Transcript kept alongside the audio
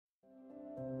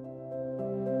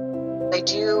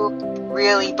do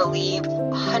really believe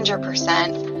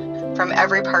 100% from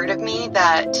every part of me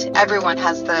that everyone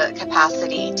has the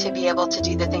capacity to be able to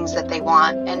do the things that they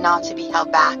want and not to be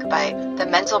held back by the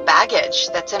mental baggage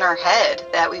that's in our head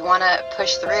that we want to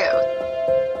push through.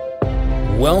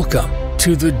 Welcome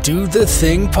to the Do the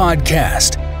Thing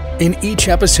podcast. In each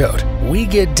episode, we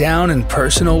get down and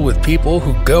personal with people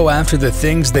who go after the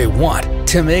things they want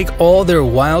to make all their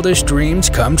wildest dreams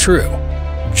come true.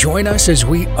 Join us as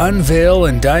we unveil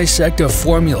and dissect a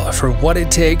formula for what it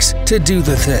takes to do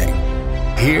the thing.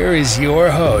 Here is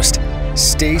your host,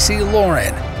 Stacey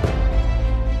Lauren.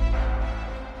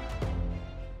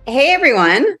 Hey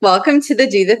everyone, welcome to the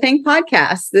Do the Thing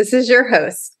podcast. This is your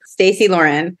host, Stacey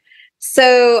Lauren.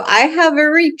 So I have a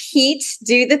repeat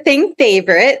Do the Thing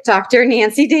favorite, Dr.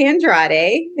 Nancy de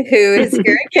Andrade, who is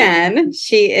here again.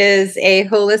 She is a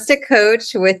holistic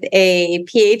coach with a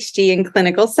PhD in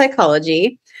clinical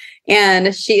psychology.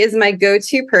 And she is my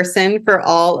go-to person for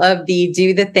all of the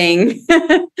do the thing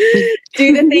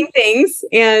things.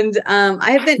 And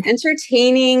I have been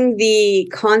entertaining the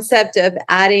concept of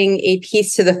adding a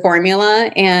piece to the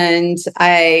formula. And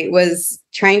I was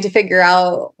trying to figure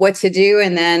out what to do.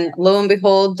 And then lo and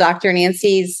behold, Dr.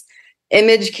 Nancy's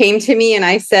image came to me and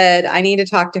I said, I need to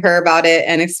talk to her about it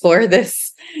and explore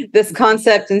this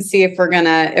concept and see if we're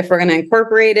gonna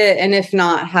incorporate it. And if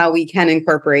not, how we can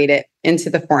incorporate it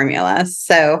into the formula.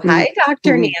 So hi,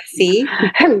 Dr. Nancy.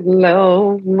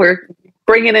 Hello. We're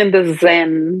bringing in the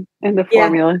Zen in the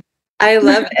formula. I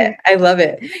love it. I love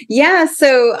it. Yeah.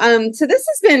 So this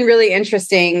has been really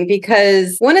interesting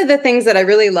because one of the things that I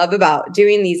really love about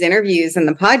doing these interviews and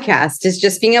the podcast is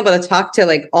just being able to talk to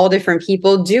like all different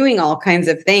people doing all kinds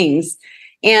of things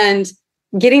and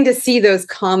getting to see those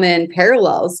common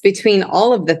parallels between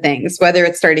all of the things, whether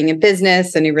it's starting a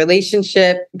business, a new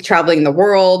relationship, traveling the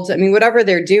world, I mean, whatever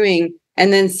they're doing,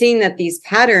 and then seeing that these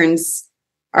patterns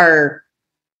are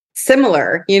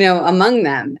similar, among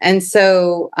them. And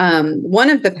so one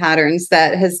of the patterns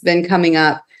that has been coming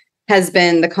up has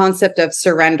been the concept of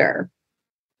surrender.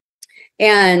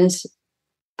 And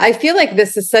I feel like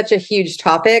this is such a huge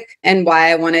topic and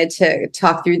why I wanted to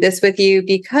talk through this with you,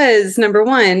 because number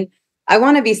one, I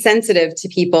want to be sensitive to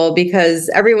people because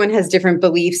everyone has different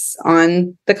beliefs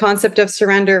on the concept of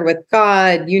surrender with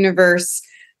God, universe,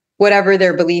 whatever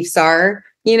their beliefs are,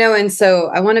 and so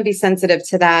I want to be sensitive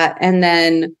to that. And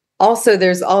then also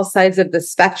there's all sides of the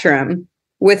spectrum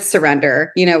with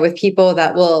surrender, with people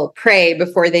that will pray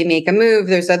before they make a move.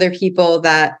 There's other people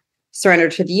that surrender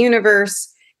to the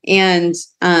universe. And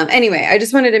anyway, I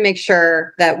just wanted to make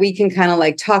sure that we can kind of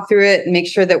like talk through it and make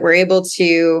sure that we're able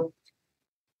to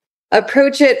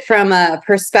approach it from a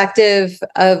perspective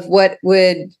of what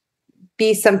would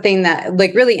be something that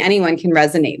like really anyone can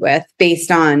resonate with based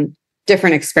on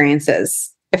different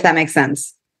experiences, if that makes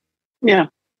sense. Yeah.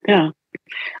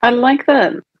 I like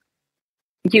that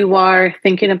you are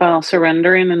thinking about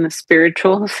surrendering in a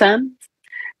spiritual sense,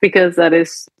 because that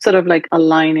is sort of like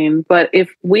aligning. But if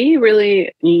we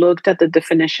really looked at the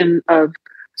definition of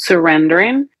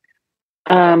surrendering,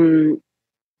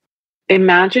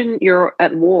 imagine you're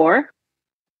at war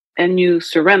and you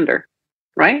surrender,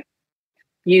 right?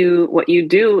 What you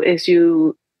do is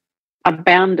you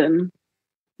abandon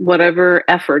whatever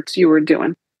efforts you were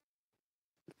doing.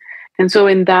 And so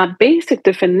in that basic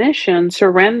definition,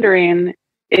 surrendering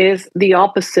is the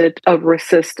opposite of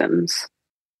resistance.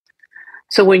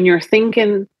 So when you're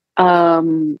thinking,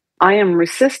 I am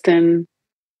resisting,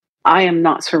 I am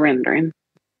not surrendering.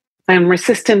 I am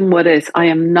resisting what is. I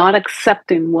am not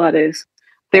accepting what is.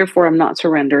 Therefore, I'm not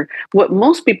surrender. What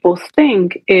most people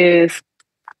think is,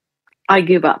 I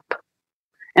give up.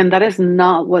 And that is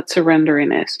not what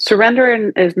surrendering is.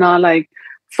 Surrendering is not like,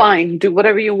 fine, do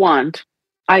whatever you want.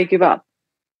 I give up.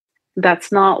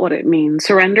 That's not what it means.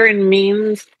 Surrendering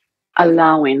means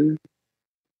allowing.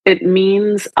 It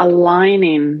means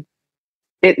aligning.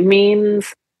 It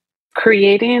means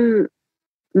creating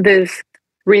this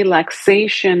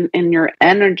relaxation in your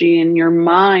energy, in your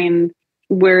mind,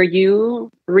 where you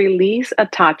release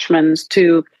attachments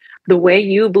to the way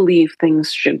you believe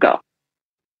things should go,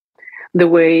 the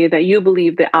way that you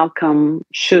believe the outcome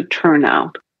should turn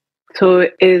out. So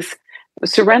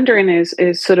surrendering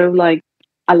is sort of like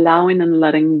allowing and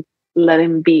letting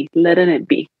it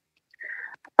be.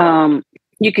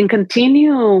 You can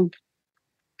continue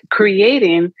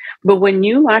creating, but when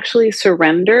you actually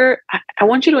surrender, I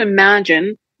want you to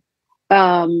imagine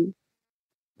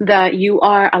that you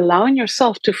are allowing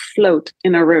yourself to float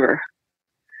in a river.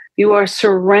 You are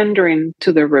surrendering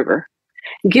to the river.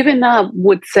 Giving up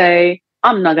would say,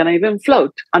 I'm not going to even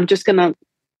float. I'm just going to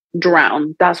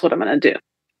drown. That's what I'm going to do.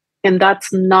 And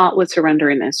that's not what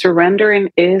surrendering is. Surrendering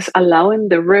is allowing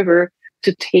the river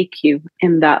to take you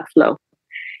in that flow.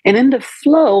 And in the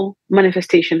flow,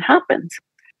 manifestation happens.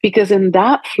 Because in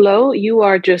that flow, you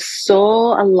are just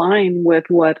so aligned with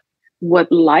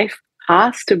what life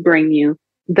has to bring you,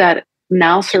 that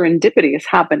now serendipity is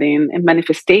happening and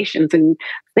manifestations and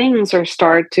things are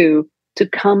start to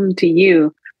come to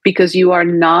you, because you are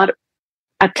not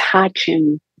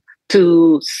attaching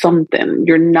to something.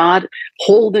 You're not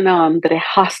holding on that it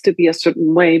has to be a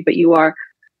certain way, but you are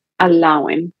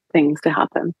allowing things to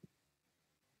happen.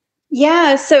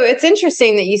 Yeah, so it's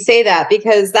interesting that you say that,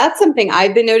 because that's something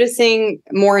I've been noticing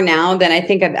more now than I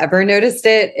think I've ever noticed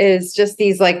it, is just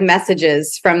these like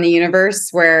messages from the universe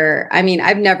where, I mean,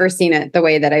 I've never seen it the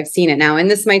way that I've seen it now.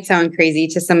 And this might sound crazy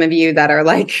to some of you that are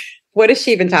like, what is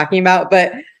she even talking about?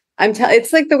 But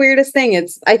it's like the weirdest thing.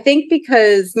 I think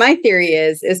because my theory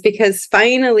is because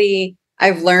finally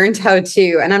I've learned how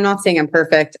to, and I'm not saying I'm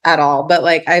perfect at all, but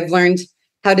like I've learned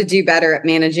how to do better at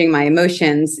managing my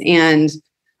emotions, and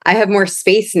I have more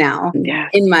space now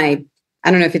in my,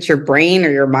 I don't know if it's your brain or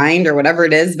your mind or whatever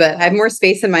it is, but I have more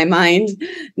space in my mind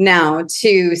now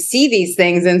to see these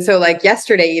things. And so like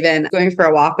yesterday, even going for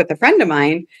a walk with a friend of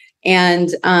mine,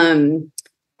 and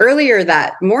earlier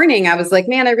that morning, I was like,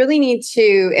 man, I really need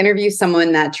to interview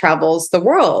someone that travels the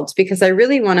world, because I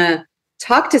really want to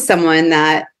talk to someone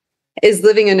that is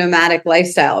living a nomadic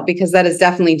lifestyle, because that is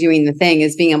definitely doing the thing,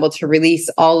 is being able to release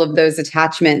all of those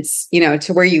attachments,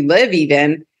 to where you live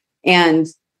even, and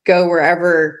go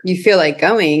wherever you feel like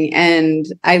going. And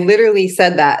I literally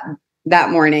said that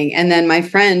morning. And then my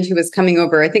friend who was coming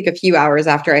over, I think a few hours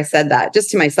after I said that,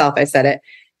 just to myself, I said it.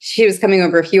 She was coming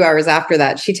over a few hours after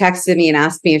that. She texted me and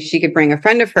asked me if she could bring a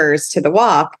friend of hers to the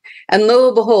walk. And lo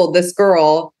and behold, this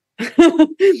girl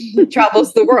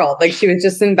travels the world. Like, she was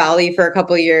just in Bali for a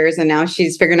couple of years, and now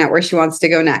she's figuring out where she wants to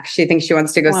go next. She thinks she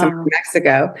wants to go somewhere in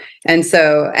Mexico. And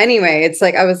so anyway, it's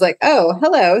like, I was like, oh,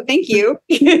 hello, thank you.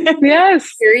 Yes.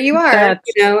 Here you are,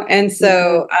 And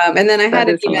so, and then I had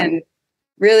an even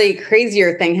really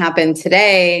crazier thing happen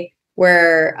today,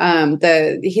 where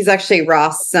he's actually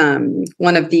Ross,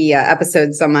 one of the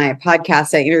episodes on my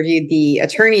podcast, I interviewed the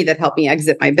attorney that helped me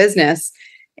exit my business.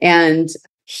 And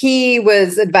he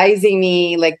was advising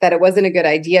me like that it wasn't a good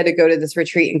idea to go to this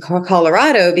retreat in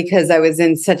Colorado, because I was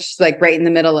in such like right in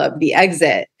the middle of the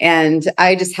exit, and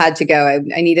I just had to go.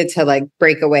 I needed to like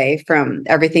break away from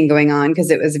everything going on,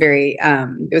 because it was a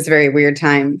very weird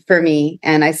time for me.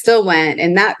 And I still went.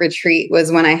 And that retreat was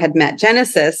when I had met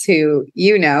Genesis, who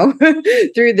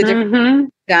through the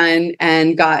different done,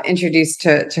 and got introduced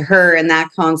to her and that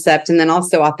concept, and then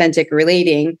also authentic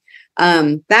relating,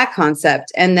 that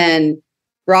concept. And then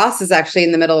Ross is actually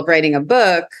in the middle of writing a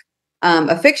book,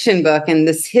 a fiction book. And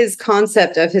his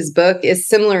concept of his book is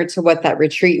similar to what that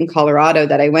retreat in Colorado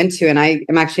that I went to. And I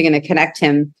am actually going to connect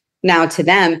him now to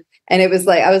them. And it was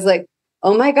like, I was like,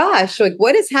 oh my gosh, like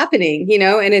what is happening?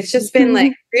 And it's just been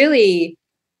like really,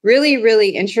 really, really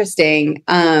interesting.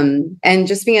 And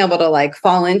just being able to like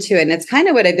fall into it. And it's kind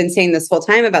of what I've been saying this whole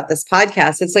time about this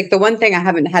podcast. It's like the one thing I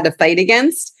haven't had to fight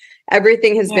against.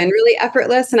 Everything has been really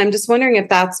effortless. And I'm just wondering if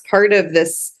that's part of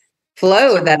this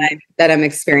flow that I'm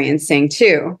experiencing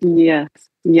too. Yes.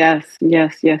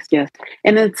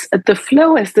 And it's the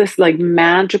flow is this like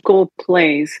magical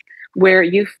place where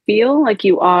you feel like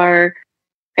you are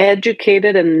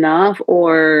educated enough,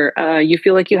 or you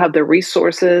feel like you have the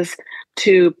resources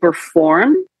to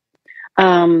perform.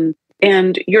 And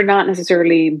you're not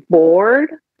necessarily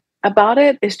bored about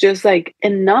it. It's just like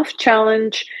enough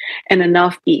challenge and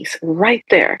enough ease right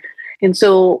there. And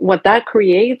so what that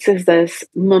creates is this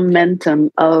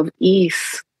momentum of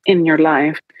ease in your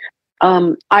life.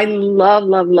 I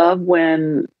love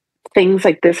when things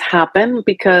like this happen,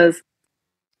 because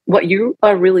what you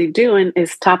are really doing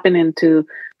is tapping into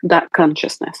that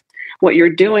consciousness. What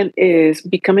you're doing is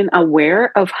becoming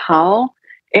aware of how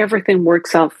everything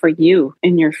works out for you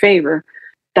in your favor.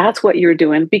 That's what you're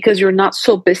doing, because you're not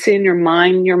so busy in your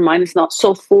mind. Your mind is not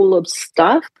so full of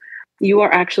stuff. You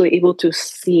are actually able to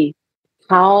see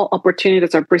how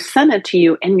opportunities are presented to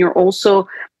you. And you're also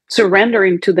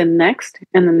surrendering to the next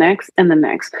and the next and the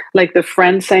next. Like the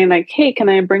friend saying like, hey, can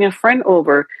I bring a friend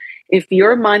over? If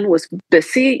your mind was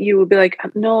busy, you would be like,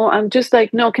 no, I'm just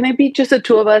like, no, can I be just the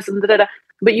two of us? And da-da-da.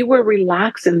 But you were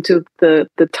relaxed into the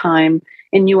time,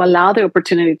 and you allow the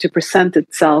opportunity to present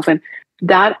itself. And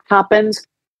that happens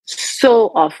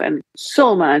so often,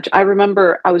 so much. I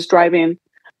remember I was driving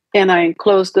and I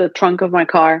closed the trunk of my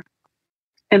car,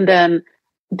 and then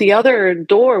the other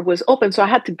door was open. So I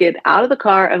had to get out of the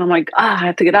car, and I'm like, I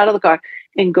had to get out of the car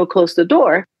and go close the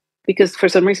door, because for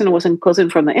some reason it wasn't closing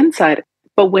from the inside.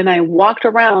 But when I walked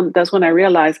around, that's when I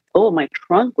realized, oh, my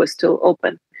trunk was still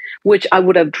open, which I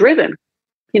would have driven.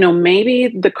 Maybe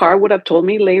the car would have told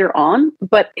me later on,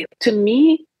 but to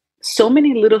me, so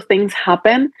many little things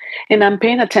happen and I'm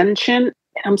paying attention.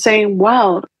 And I'm saying,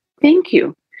 wow, thank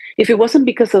you. If it wasn't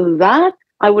because of that,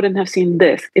 I wouldn't have seen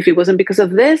this. If it wasn't because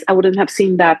of this, I wouldn't have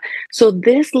seen that. So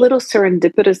these little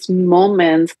serendipitous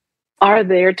moments are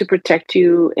there to protect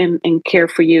you and care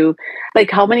for you. Like,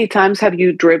 how many times have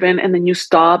you driven and then you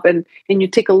stop and you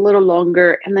take a little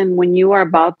longer, and then when you are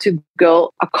about to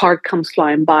go, a car comes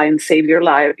flying by and save your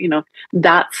life?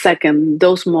 That second,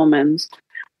 those moments.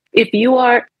 If you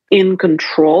are in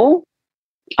control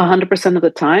 100% of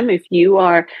the time, if you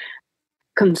are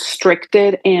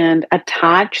constricted and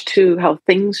attached to how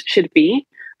things should be,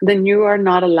 then you are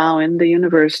not allowing the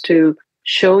universe to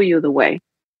show you the way,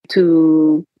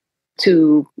 to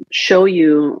show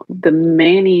you the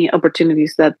many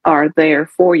opportunities that are there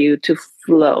for you to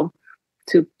flow,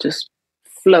 to just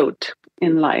float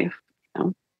in life.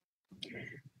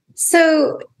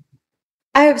 So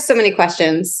I have so many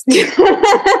questions.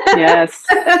 Yes.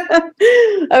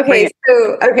 Okay.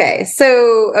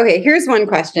 Here's one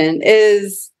question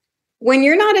is, when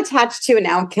you're not attached to an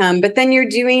outcome, but then you're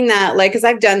doing that, like, because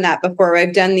I've done that before.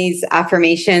 I've done these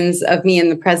affirmations of me in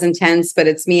the present tense, but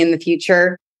it's me in the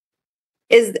future.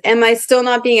 Am I still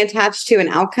not being attached to an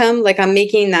outcome? Like, I'm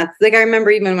making that, like, I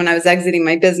remember even when I was exiting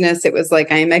my business, it was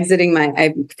like, I'm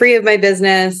free of my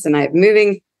business and I'm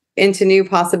moving into new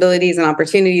possibilities and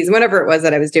opportunities, whatever it was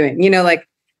that I was doing,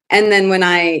 and then when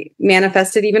I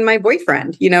manifested even my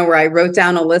boyfriend, where I wrote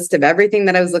down a list of everything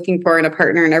that I was looking for in a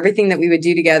partner and everything that we would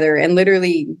do together. And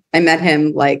literally I met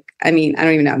him, I don't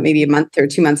even know, maybe a month or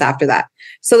 2 months after that.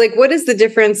 So what is the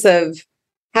difference of,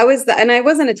 how is that? And I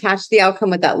wasn't attached to the outcome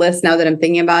with that list now that I'm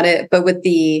thinking about it, but with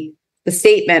the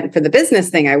statement for the business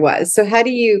thing, I was. So how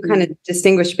do you kind of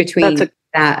distinguish between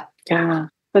that? Yeah,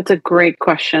 that's a great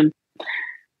question.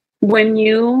 When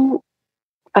you're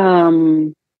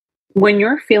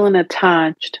feeling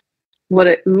attached, what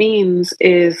it means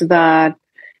is that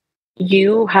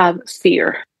you have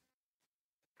fear.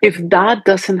 If that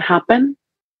doesn't happen,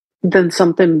 then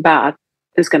something bad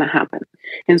is going to happen.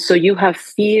 And so you have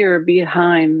fear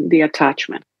behind the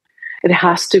attachment. It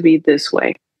has to be this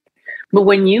way. But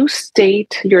when you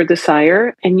state your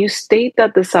desire, and you state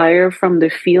that desire from the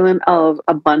feeling of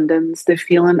abundance, the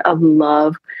feeling of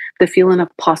love, the feeling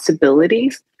of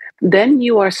possibilities, then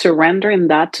you are surrendering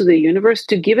that to the universe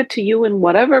to give it to you in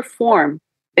whatever form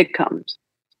it comes.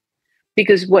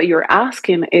 Because what you're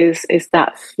asking is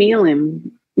that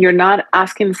feeling. You're not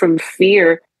asking from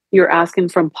fear, you're asking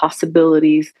from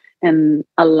possibilities and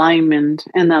alignment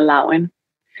and allowing.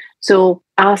 So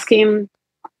asking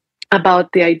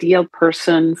about the ideal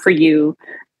person for you,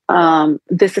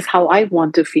 this is how I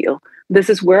want to feel. This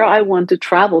is where I want to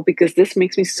travel because this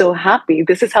makes me so happy.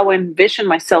 This is how I envision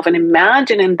myself, and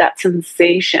imagining that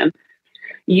sensation.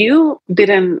 You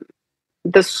didn't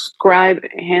describe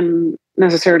him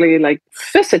necessarily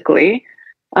physically.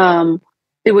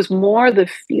 It was more the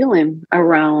feeling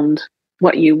around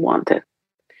what you wanted.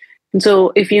 And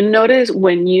so if you notice,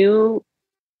 when you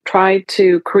try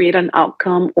to create an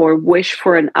outcome or wish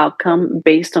for an outcome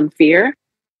based on fear,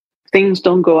 things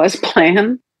don't go as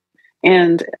planned.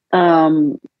 And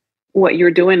what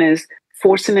you're doing is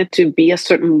forcing it to be a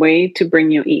certain way to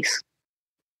bring you ease,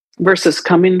 versus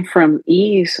coming from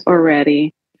ease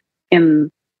already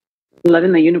and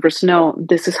letting the universe know,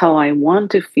 this is how I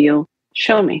want to feel.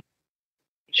 Show me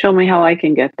how I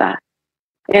can get that.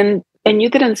 And you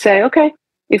didn't say, okay,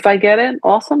 if I get it,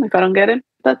 awesome. If I don't get it,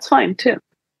 that's fine too.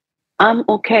 I'm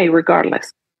okay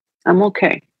regardless. I'm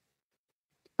okay.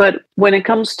 But when it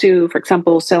comes to, for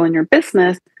example, selling your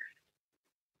business,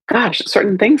 gosh,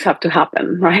 certain things have to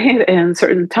happen, right? And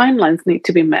certain timelines need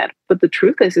to be met. But the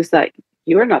truth is that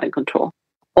you're not in control.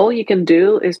 All you can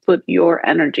do is put your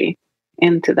energy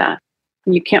into that.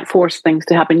 You can't force things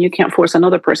to happen. You can't force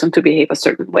another person to behave a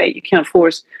certain way. You can't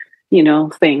force,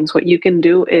 things. What you can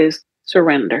do is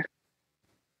surrender.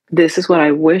 This is what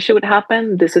I wish it would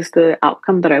happen. This is the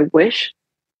outcome that I wish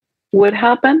would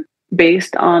happen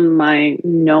based on my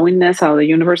knowingness, how the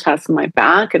universe has my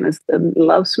back and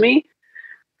loves me.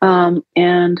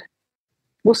 And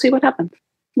we'll see what happens.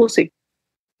 We'll see.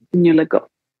 And you let go.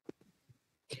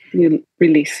 You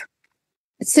release.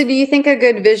 So do you think a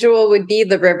good visual would be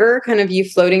the river, kind of you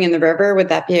floating in the river? Would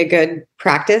that be a good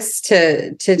practice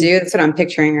to do? That's what I'm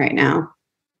picturing right now.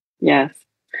 Yes.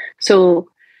 So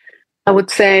I would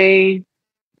say,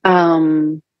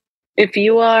 if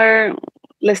you are,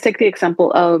 let's take the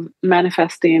example of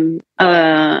manifesting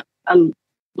a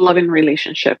loving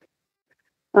relationship.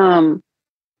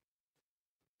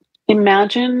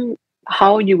 Imagine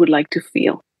how you would like to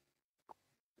feel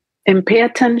and pay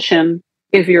attention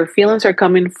if your feelings are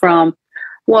coming from,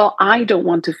 well, I don't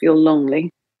want to feel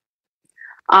lonely.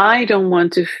 I don't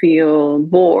want to feel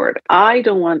bored. I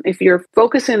don't want, if you're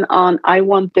focusing on, I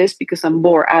want this because I'm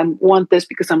bored, I want this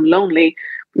because I'm lonely,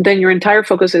 then your entire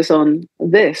focus is on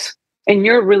this. And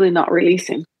you're really not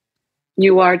releasing.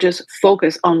 You are just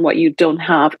focused on what you don't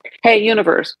have. Hey,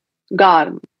 universe,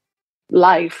 God,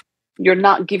 life, you're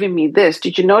not giving me this.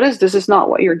 Did you notice this is not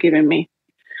what you're giving me?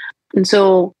 And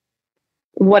so,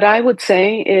 what I would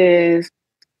say is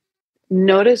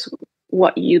notice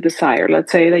what you desire.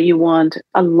 Let's say that you want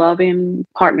a loving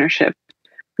partnership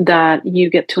that you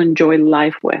get to enjoy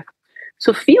life with.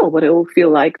 So, feel what it will feel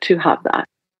like to have that.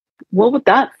 What would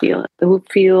that feel? It would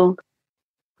feel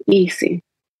easy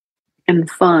and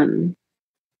fun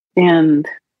and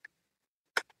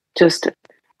just,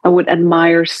 I would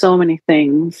admire so many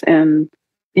things and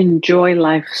enjoy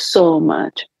life so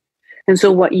much. And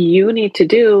so, what you need to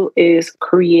do is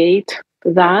create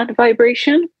that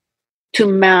vibration to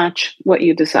match what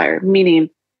you desire, meaning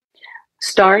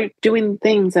start doing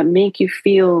things that make you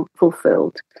feel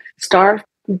fulfilled. Start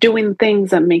doing things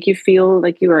that make you feel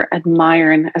like you are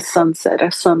admiring a sunset,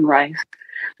 a sunrise.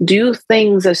 Do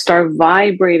things that start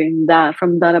vibrating that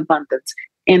from that abundance,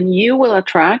 and you will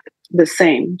attract the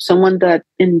same, someone that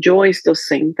enjoys those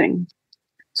same things,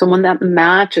 someone that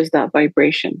matches that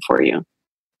vibration for you.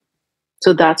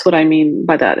 So that's what I mean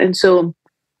by that. And so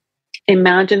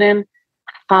imagining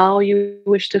how you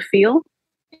wish to feel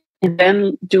and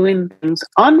then doing things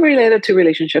unrelated to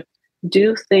relationship,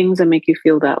 do things that make you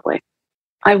feel that way.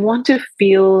 I want to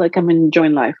feel like I'm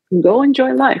enjoying life. Go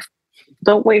enjoy life.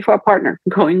 Don't wait for a partner.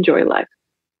 Go enjoy life.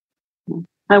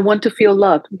 I want to feel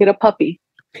loved. Get a puppy.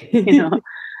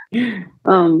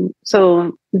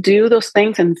 So do those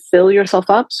things and fill yourself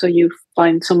up so you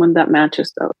find someone that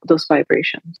matches those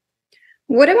vibrations.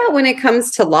 What about when it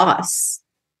comes to loss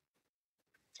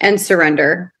and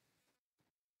surrender?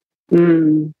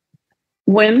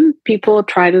 When people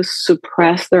try to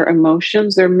suppress their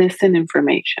emotions, they're missing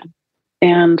information.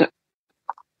 And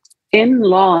in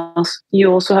loss, you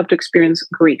also have to experience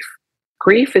grief.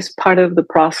 Grief is part of the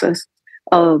process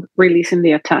of releasing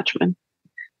the attachment.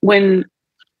 When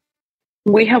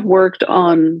we have worked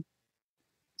on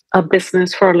a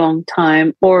business for a long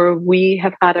time, or we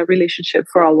have had a relationship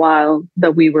for a while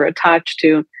that we were attached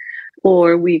to,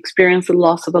 or we experienced the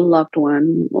loss of a loved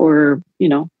one, or,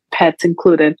 pets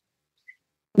included,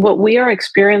 what we are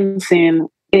experiencing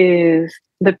is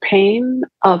the pain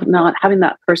of not having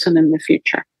that person in the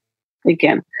future.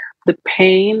 Again, the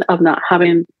pain of not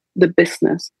having the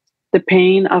business, the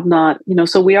pain of not,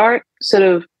 so we are sort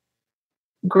of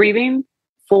grieving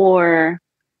for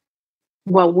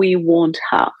what we won't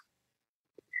have.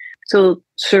 So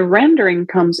surrendering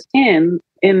comes in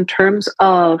terms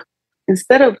of,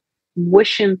 instead of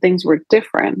wishing things were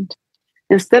different,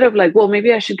 instead of like, well,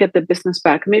 maybe I should get the business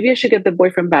back, maybe I should get the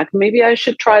boyfriend back, maybe I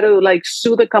should try to like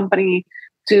sue the company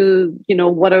to,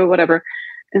 whatever.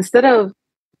 Instead of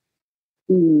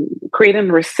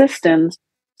creating resistance,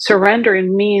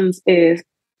 surrendering means is,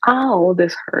 ow,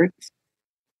 this hurts.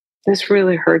 This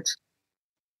really hurts.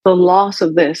 The loss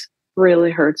of this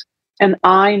really hurts. And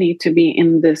I need to be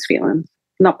in this feeling,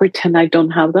 not pretend I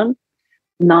don't have them,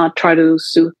 not try to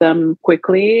soothe them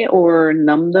quickly or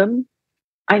numb them.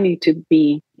 I need to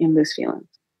be in this feeling.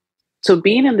 So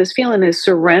being in this feeling is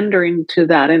surrendering to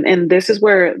that. And this is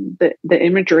where the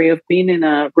imagery of being in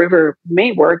a river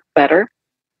may work better,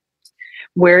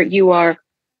 where you are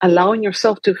allowing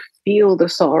yourself to feel the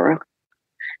sorrow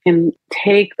and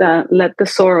let the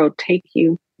sorrow take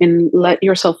you, and let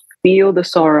yourself feel the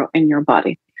sorrow in your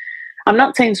body. I'm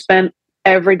not saying spend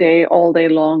every day, all day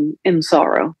long in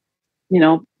sorrow.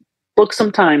 Book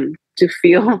some time to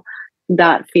feel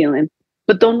that feeling,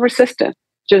 but don't resist it.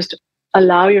 Just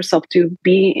allow yourself to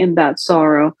be in that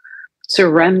sorrow,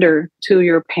 surrender to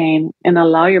your pain, and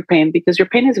allow your pain, because your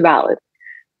pain is valid.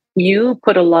 You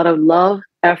put a lot of love,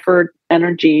 effort,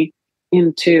 energy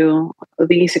into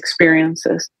these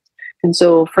experiences. And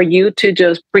so for you to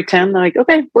just pretend like,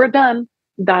 okay, we're done,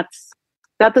 that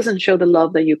doesn't show the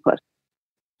love that you put.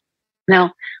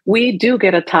 Now, we do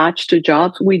get attached to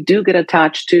jobs. We do get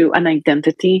attached to an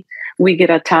identity. We get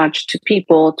attached to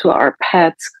people, to our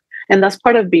pets. And that's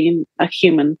part of being a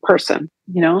human person,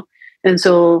 And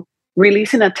so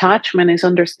releasing attachment is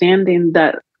understanding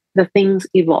that the things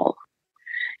evolve.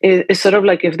 It's sort of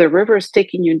like if the river is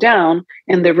taking you down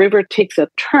and the river takes a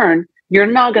turn, you're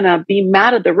not going to be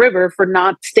mad at the river for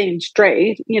not staying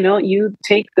straight. You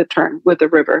take the turn with the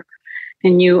river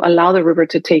and you allow the river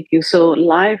to take you. So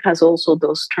life has also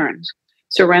those turns.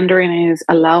 Surrendering is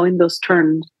allowing those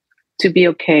turns to be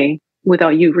okay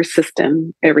without you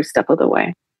resisting every step of the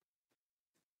way.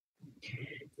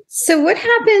 So what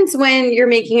happens when you're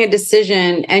making a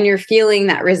decision and you're feeling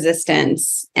that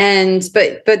resistance, and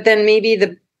but then maybe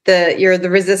the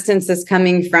resistance is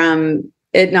coming from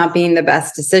it not being the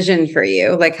best decision for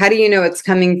you? Like, how do you know it's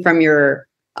coming from your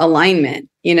alignment,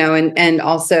 and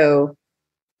also,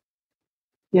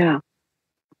 in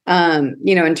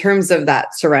terms of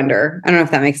that surrender? I don't know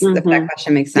if that if that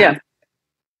question makes sense.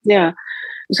 Yeah.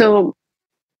 So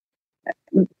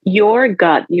your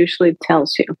gut usually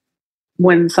tells you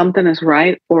when something is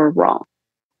right or wrong.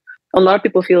 A lot of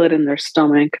people feel it in their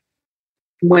stomach.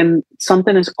 When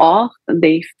something is off,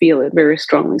 they feel it very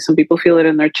strongly. Some people feel it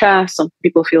in their chest. Some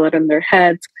people feel it in their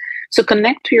heads. So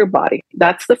connect to your body.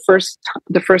 That's the first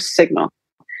signal.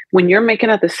 When you're making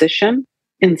a decision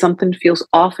and something feels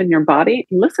off in your body,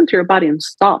 listen to your body and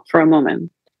stop for a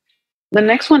moment. The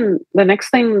next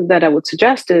thing that I would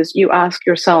suggest is you ask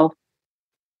yourself,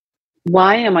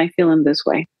 why am I feeling this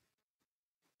way?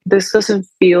 This doesn't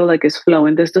feel like it's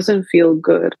flowing. This doesn't feel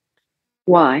good.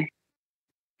 Why?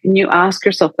 And you ask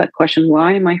yourself that question,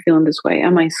 why am I feeling this way?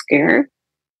 Am I scared?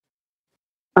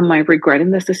 Am I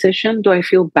regretting this decision? Do I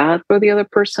feel bad for the other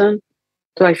person?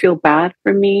 Do I feel bad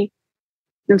for me?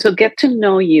 And so get to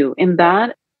know you in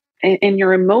that, and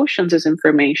your emotions is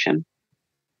information.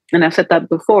 And I've said that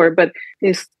before, but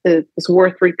it's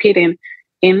worth repeating.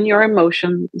 In your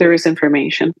emotion, there is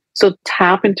information. So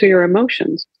tap into your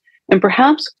emotions. And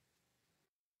perhaps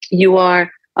you are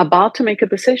about to make a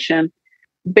decision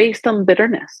based on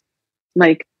bitterness,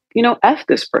 like, F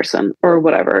this person or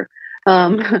whatever.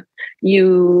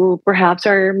 You perhaps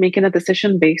are making a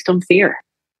decision based on fear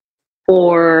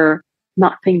or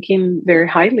not thinking very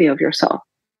highly of yourself,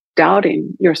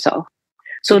 doubting yourself.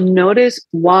 So notice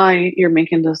why you're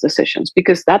making those decisions,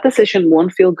 because that decision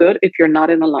won't feel good if you're not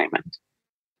in alignment,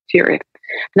 period.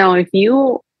 Now, if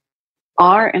you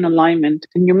are in alignment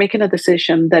and you're making a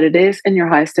decision that it is in your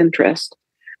highest interest,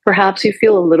 perhaps you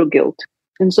feel a little guilt.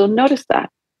 And so notice that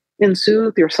and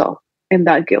soothe yourself in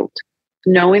that guilt,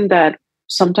 knowing that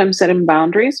sometimes setting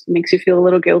boundaries makes you feel a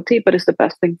little guilty, but it's the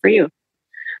best thing for you.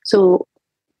 So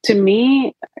to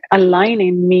me,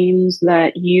 aligning means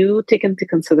that you take into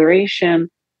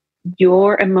consideration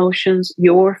your emotions,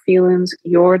 your feelings,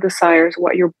 your desires,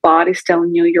 what your body's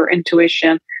telling you, your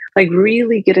intuition, like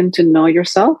really getting to know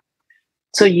yourself.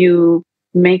 So you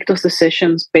make those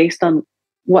decisions based on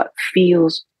what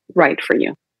feels right for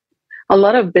you. A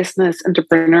lot of business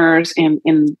entrepreneurs and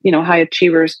high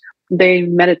achievers, they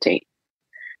meditate.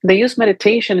 They use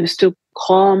meditation is to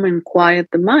calm and quiet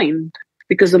the mind,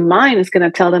 because the mind is going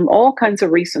to tell them all kinds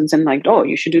of reasons and like, oh,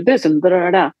 you should do this and da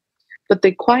da da. But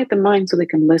they quiet the mind so they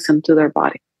can listen to their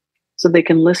body, so they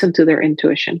can listen to their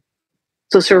intuition.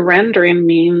 So surrendering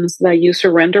means that you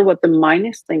surrender what the mind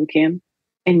is thinking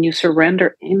and you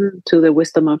surrender into the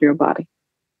wisdom of your body,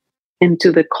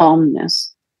 into the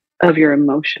calmness of your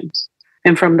emotions.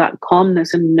 And from that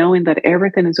calmness and knowing that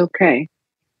everything is okay,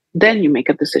 then you make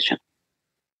a decision.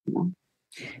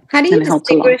 How do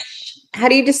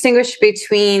you distinguish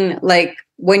between, like,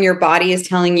 when your body is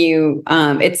telling you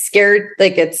it's scared,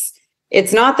 like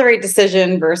it's not the right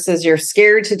decision, versus you're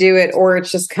scared to do it, or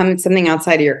it's just something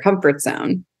outside of your comfort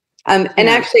zone? And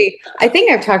actually, I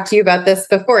think I've talked to you about this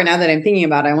before. Now that I'm thinking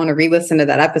about it, I want to re-listen to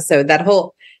that episode. That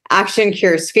whole action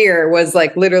cures fear was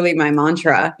like literally my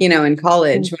mantra, in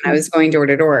college when I was going door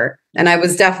to door, and I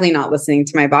was definitely not listening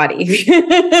to my body.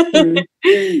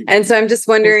 And so I'm just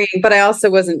wondering, but I also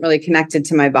wasn't really connected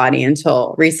to my body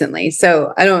until recently.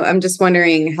 So I'm just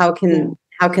wondering how can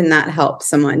that help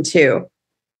someone too?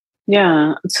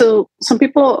 Yeah. So some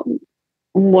people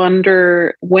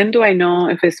wonder, when do I know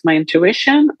if it's my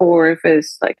intuition or if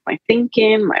it's like my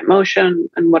thinking, my emotion,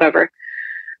 and whatever.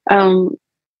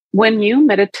 When you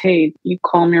meditate, you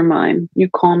calm your mind, you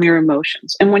calm your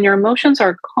emotions. And when your emotions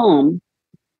are calm,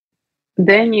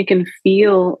 then you can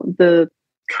feel the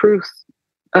truth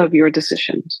of your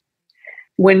decisions.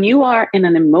 When you are in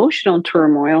an emotional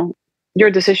turmoil, your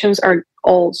decisions are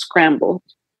all scrambled.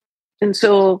 And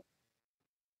so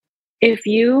if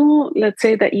let's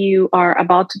say that you are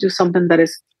about to do something that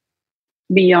is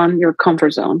beyond your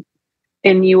comfort zone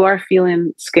and you are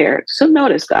feeling scared. So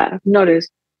notice that. Notice,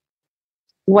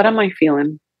 what am I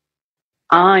feeling?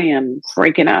 I am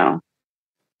freaking out.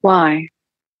 Why?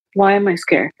 Why am I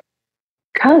scared?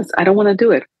 Because I don't want to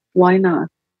do it. Why not?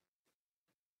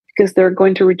 Because they're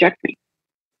going to reject me,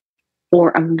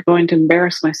 or I'm going to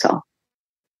embarrass myself.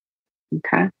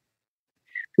 Okay.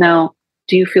 Now,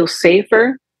 do you feel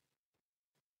safer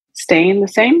staying the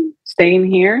same, staying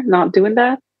here, not doing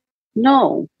that?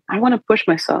 No, I want to push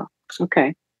myself.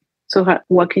 Okay. So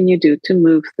what can you do to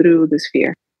move through this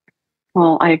fear?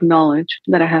 Well, I acknowledge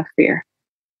that I have fear.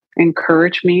 And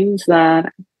courage means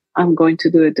that I'm going to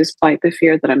do it despite the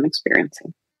fear that I'm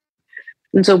experiencing.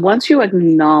 And so once you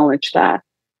acknowledge that,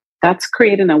 that's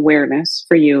creating awareness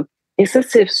for you. It's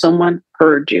as if someone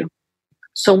heard you.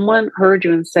 Someone heard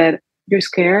you and said, you're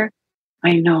scared?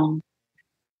 I know.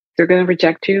 They're going to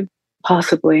reject you?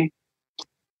 Possibly.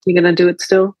 You're going to do it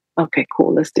still? Okay,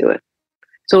 cool. Let's do it.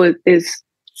 So it is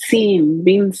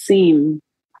being seen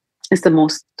is the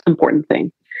most important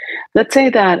thing. Let's say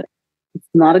that it's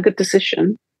not a good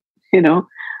decision.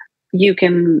 You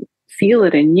can feel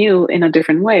it in you in a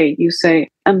different way. You say,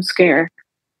 I'm scared.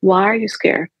 Why are you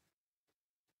scared?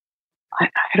 I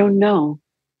don't know.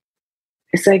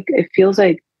 It's like, it feels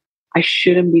like I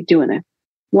shouldn't be doing it.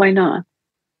 Why not?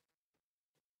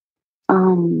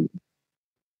 It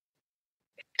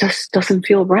just doesn't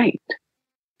feel right.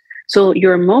 So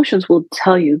your emotions will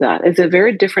tell you that. It's a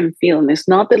very different feeling. It's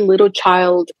not the little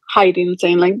child hiding,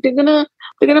 saying like, they're gonna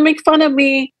make fun of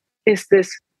me. It's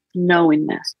this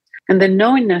knowingness. And the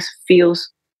knowingness feels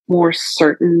more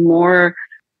certain, more,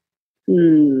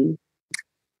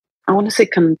 I want to say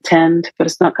content, but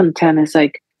it's not content. It's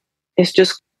like, it's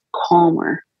just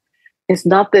calmer. It's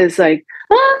not this like,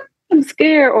 I'm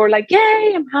scared, or like,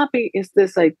 yay, I'm happy. It's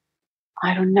this like,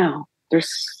 I don't know. There's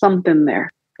something there.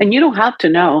 And you don't have to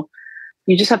know.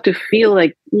 You just have to feel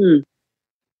like,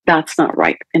 that's not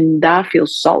right. And that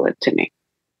feels solid to me.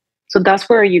 So that's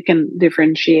where you can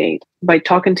differentiate by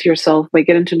talking to yourself, by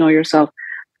getting to know yourself.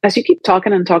 As you keep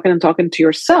talking and talking and talking to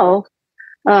yourself,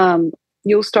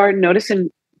 you'll start noticing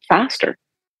faster.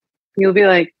 You'll be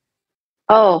like,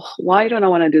 oh, why don't I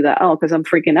want to do that? Oh, because I'm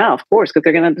freaking out, of course, because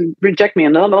they're going to reject me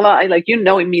and blah, blah, blah.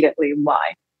 Immediately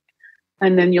why.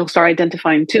 And then you'll start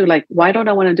identifying too, like, why don't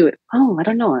I want to do it? Oh, I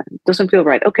don't know. It doesn't feel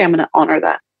right. Okay, I'm going to honor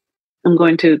that. I'm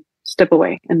going to step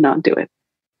away and not do it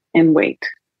and wait.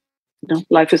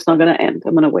 Life is not going to end.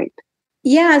 I'm going to wait.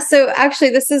 Yeah. So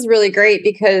actually, this is really great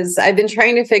because I've been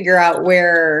trying to figure out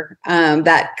where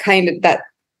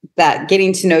that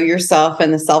getting to know yourself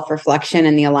and the self-reflection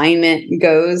and the alignment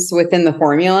goes within the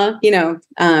formula,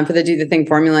 for the do the thing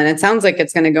formula. And it sounds like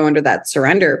it's going to go under that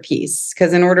surrender piece,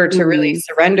 because in order to really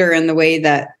surrender in the way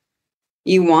that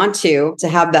you want to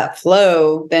have that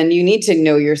flow, then you need to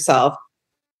know yourself,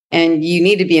 and you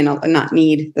need to be not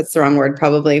need, that's the wrong word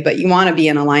probably, but you want to be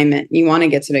in alignment. You want to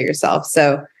get to know yourself.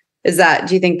 So do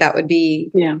you think that would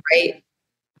be right?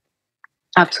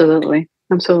 Absolutely.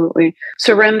 Absolutely.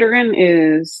 Surrendering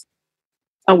is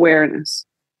awareness.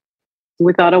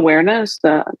 Without awareness,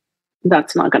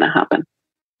 that's not going to happen.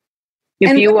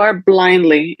 If you are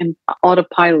blindly in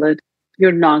autopilot,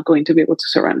 you're not going to be able to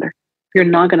surrender. You're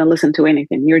not going to listen to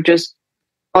anything. You're just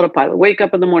autopilot. Wake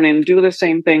up in the morning, do the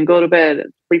same thing, go to bed,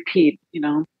 repeat.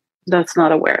 That's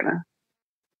not awareness.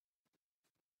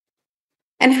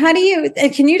 And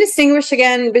can you distinguish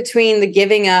again between the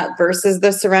giving up versus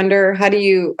the surrender? How do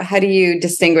you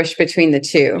distinguish between the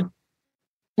two?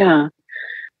 Yeah.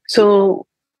 So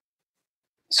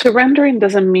surrendering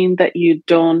doesn't mean that you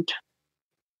don't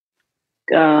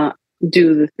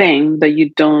do the thing, that you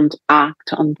don't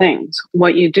act on things.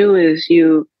 What you do is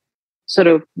you sort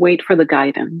of wait for the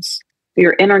guidance,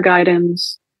 your inner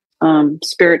guidance,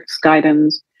 spirit's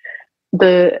guidance.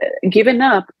 The giving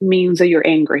up means that you're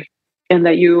angry and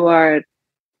that you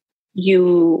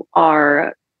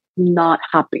are not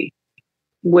happy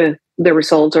with the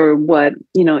results, or what,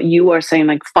 you are saying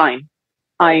like, fine,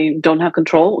 I don't have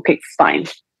control. Okay, fine.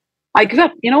 I give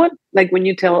up. You know what? Like when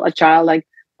you tell a child like,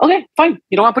 okay, fine.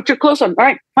 You don't want to put your clothes on. All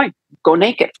right, fine. Go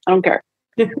naked. I don't care.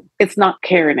 It's not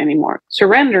caring anymore.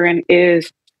 Surrendering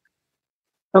is,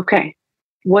 okay,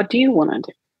 what do you want to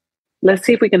do? Let's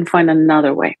see if we can find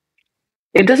another way.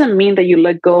 It doesn't mean that you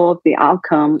let go of the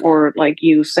outcome, or like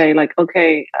you say like,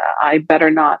 okay, I better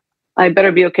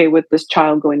be okay with this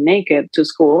child going naked to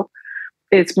school.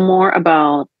 It's more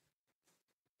about,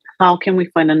 how can we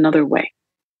find another way?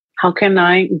 How can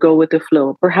I go with the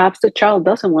flow? Perhaps the child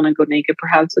doesn't want to go naked.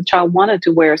 Perhaps the child wanted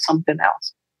to wear something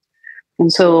else.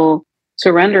 And so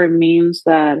surrender means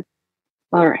that,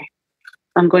 all right,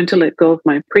 I'm going to let go of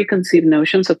my preconceived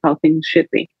notions of how things should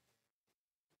be.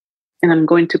 And I'm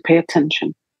going to pay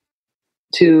attention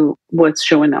to what's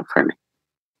showing up for me.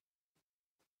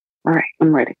 All right,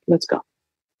 I'm ready. Let's go.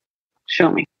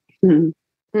 Show me.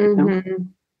 Mm-hmm.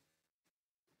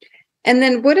 And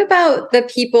then what about the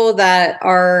people that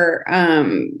are,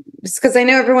 because I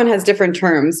know everyone has different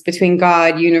terms between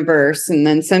God, universe, and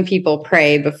then some people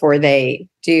pray before they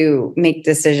do make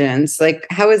decisions. Like,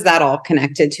 how is that all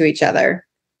connected to each other?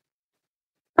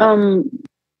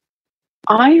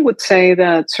 I would say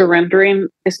that surrendering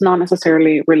is not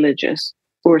necessarily religious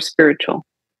or spiritual.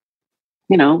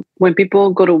 When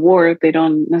people go to war, they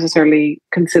don't necessarily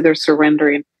consider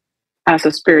surrendering as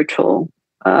a spiritual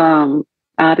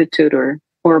attitude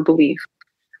or belief.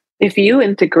 If you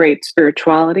integrate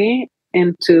spirituality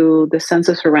into the sense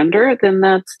of surrender, then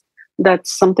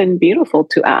that's something beautiful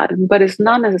to add, but it's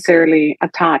not necessarily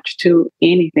attached to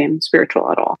anything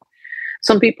spiritual at all.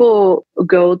 Some people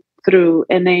go through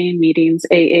NA meetings,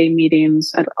 AA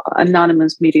meetings,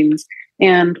 anonymous meetings,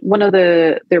 and one of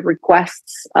the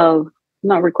requests of,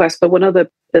 not requests, but one of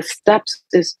the steps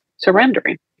is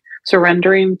surrendering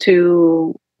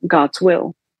to God's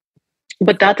will.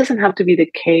 But that doesn't have to be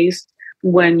the case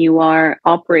when you are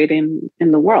operating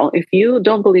in the world. If you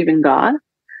don't believe in God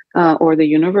or the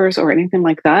universe or anything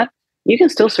like that, you can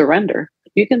still surrender.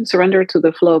 You can surrender to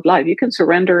the flow of life. You can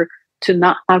surrender to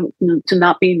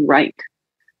not being right.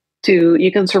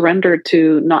 You can surrender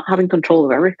to not having control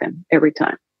of everything every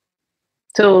time.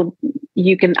 So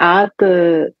you can add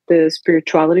the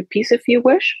spirituality piece if you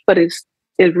wish, but it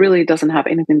really doesn't have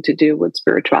anything to do with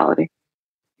spirituality.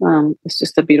 It's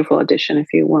just a beautiful addition if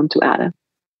you want to add it.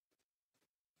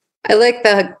 I like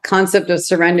the concept of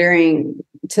surrendering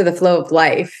to the flow of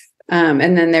life. And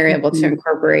then they're able to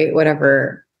incorporate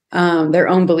whatever their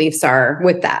own beliefs are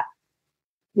with that.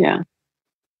 Yeah.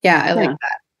 Yeah, I like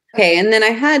that. Okay. And then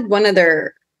I had one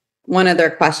other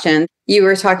question. You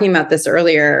were talking about this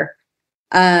earlier,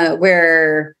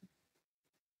 where,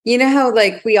 how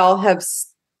like we all have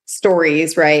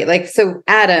stories, right? Like, so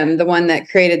Adam, the one that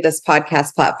created this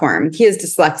podcast platform, he has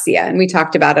dyslexia, and we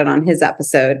talked about it on his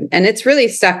episode. And it's really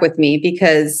stuck with me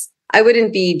because I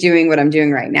wouldn't be doing what I'm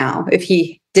doing right now if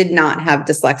he did not have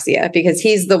dyslexia, because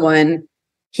he's the one,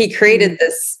 he created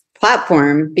this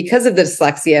platform because of the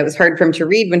dyslexia. It was hard for him to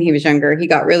read when he was younger. He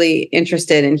got really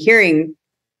interested in hearing,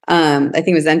 I think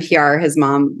it was NPR, his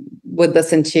mom would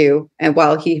listen to, and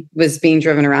while he was being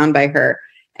driven around by her.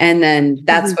 And then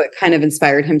that's what kind of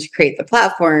inspired him to create the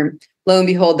platform. Lo and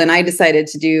behold, then I decided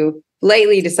to do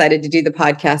the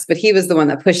podcast, but he was the one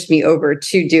that pushed me over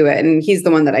to do it. And he's the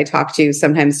one that I talk to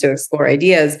sometimes to explore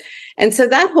ideas. And so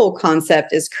that whole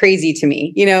concept is crazy to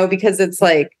me, because it's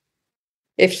like,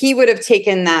 if he would have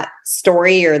taken that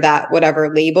story or that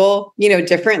whatever label,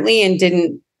 differently and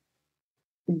didn't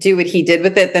do what he did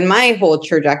with it, then my whole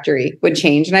trajectory would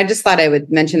change. And I just thought I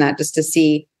would mention that just to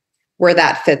see where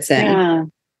that fits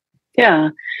in. Yeah.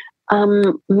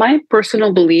 My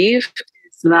personal belief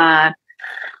is that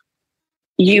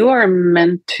you are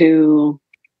meant to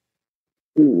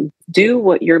do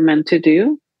what you're meant to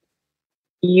do.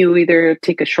 You either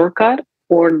take a shortcut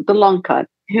or the long cut,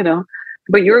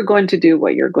 but you're going to do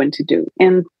what you're going to do.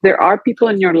 And there are people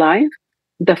in your life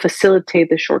that facilitate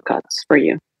the shortcuts for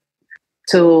you.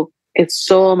 So it's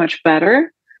so much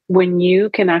better when you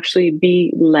can actually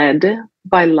be led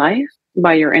by life,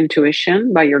 by your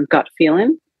intuition, by your gut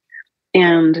feeling.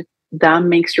 And that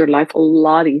makes your life a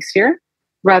lot easier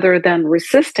rather than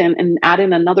resisting and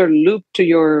adding another loop to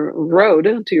your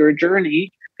road, to your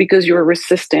journey, because you're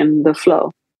resisting the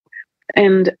flow.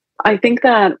 And I think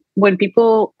that when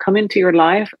people come into your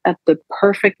life at the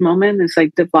perfect moment, it's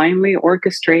like divinely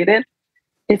orchestrated.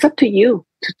 It's up to you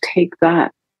to take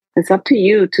that. It's up to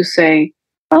you to say,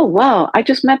 oh, wow, I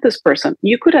just met this person.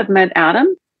 You could have met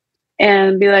Adam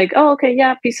and be like, oh, okay,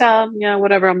 yeah, peace out. Yeah,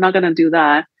 whatever. I'm not going to do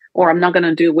that, or I'm not going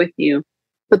to do it with you.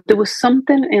 But there was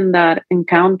something in that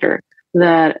encounter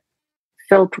that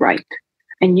felt right.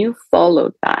 And you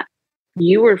followed that.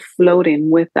 You were floating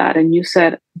with that. And you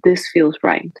said, this feels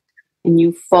right. And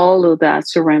you follow that,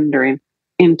 surrendering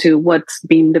into what's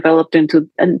being developed into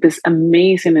this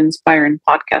amazing, inspiring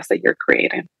podcast that you're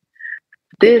creating.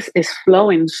 This is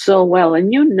flowing so well.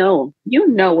 And you know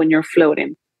when you're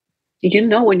floating,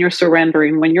 when you're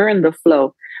surrendering, when you're in the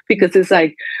flow, because it's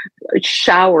like a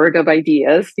shower of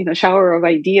ideas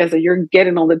that you're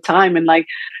getting all the time. And like,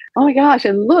 oh my gosh,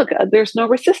 and look, there's no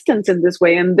resistance in this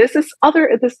way. And this other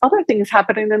thing is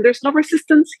happening and there's no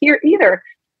resistance here either.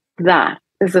 That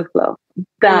is a flow.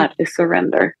 That is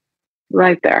surrender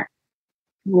right there.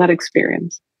 That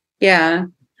experience. Yeah.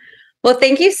 Well,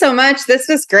 thank you so much. This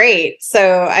was great.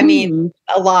 So, I mean,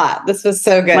 a lot. This was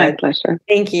so good. My pleasure.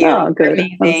 Thank you. Oh, good.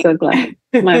 I'm so glad.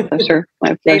 My pleasure.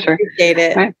 My pleasure. I appreciate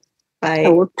it. Right. Bye. I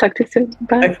will talk to you soon.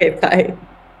 Bye. Okay, bye.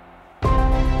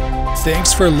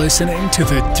 Thanks for listening to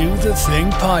the Do the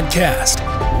Thing podcast.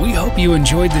 We hope you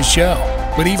enjoyed the show,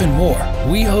 but even more,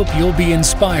 we hope you'll be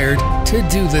inspired to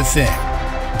do the thing.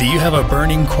 Do you have a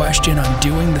burning question on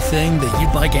doing the thing that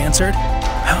you'd like answered?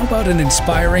 How about an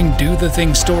inspiring do the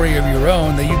thing story of your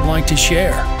own that you'd like to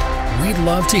share? We'd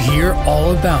love to hear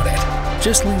all about it.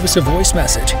 just leave us a voice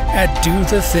message at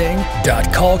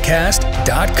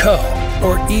dothething.callcast.co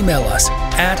or email us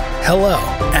at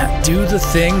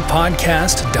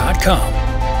hello@dothethingpodcast.com.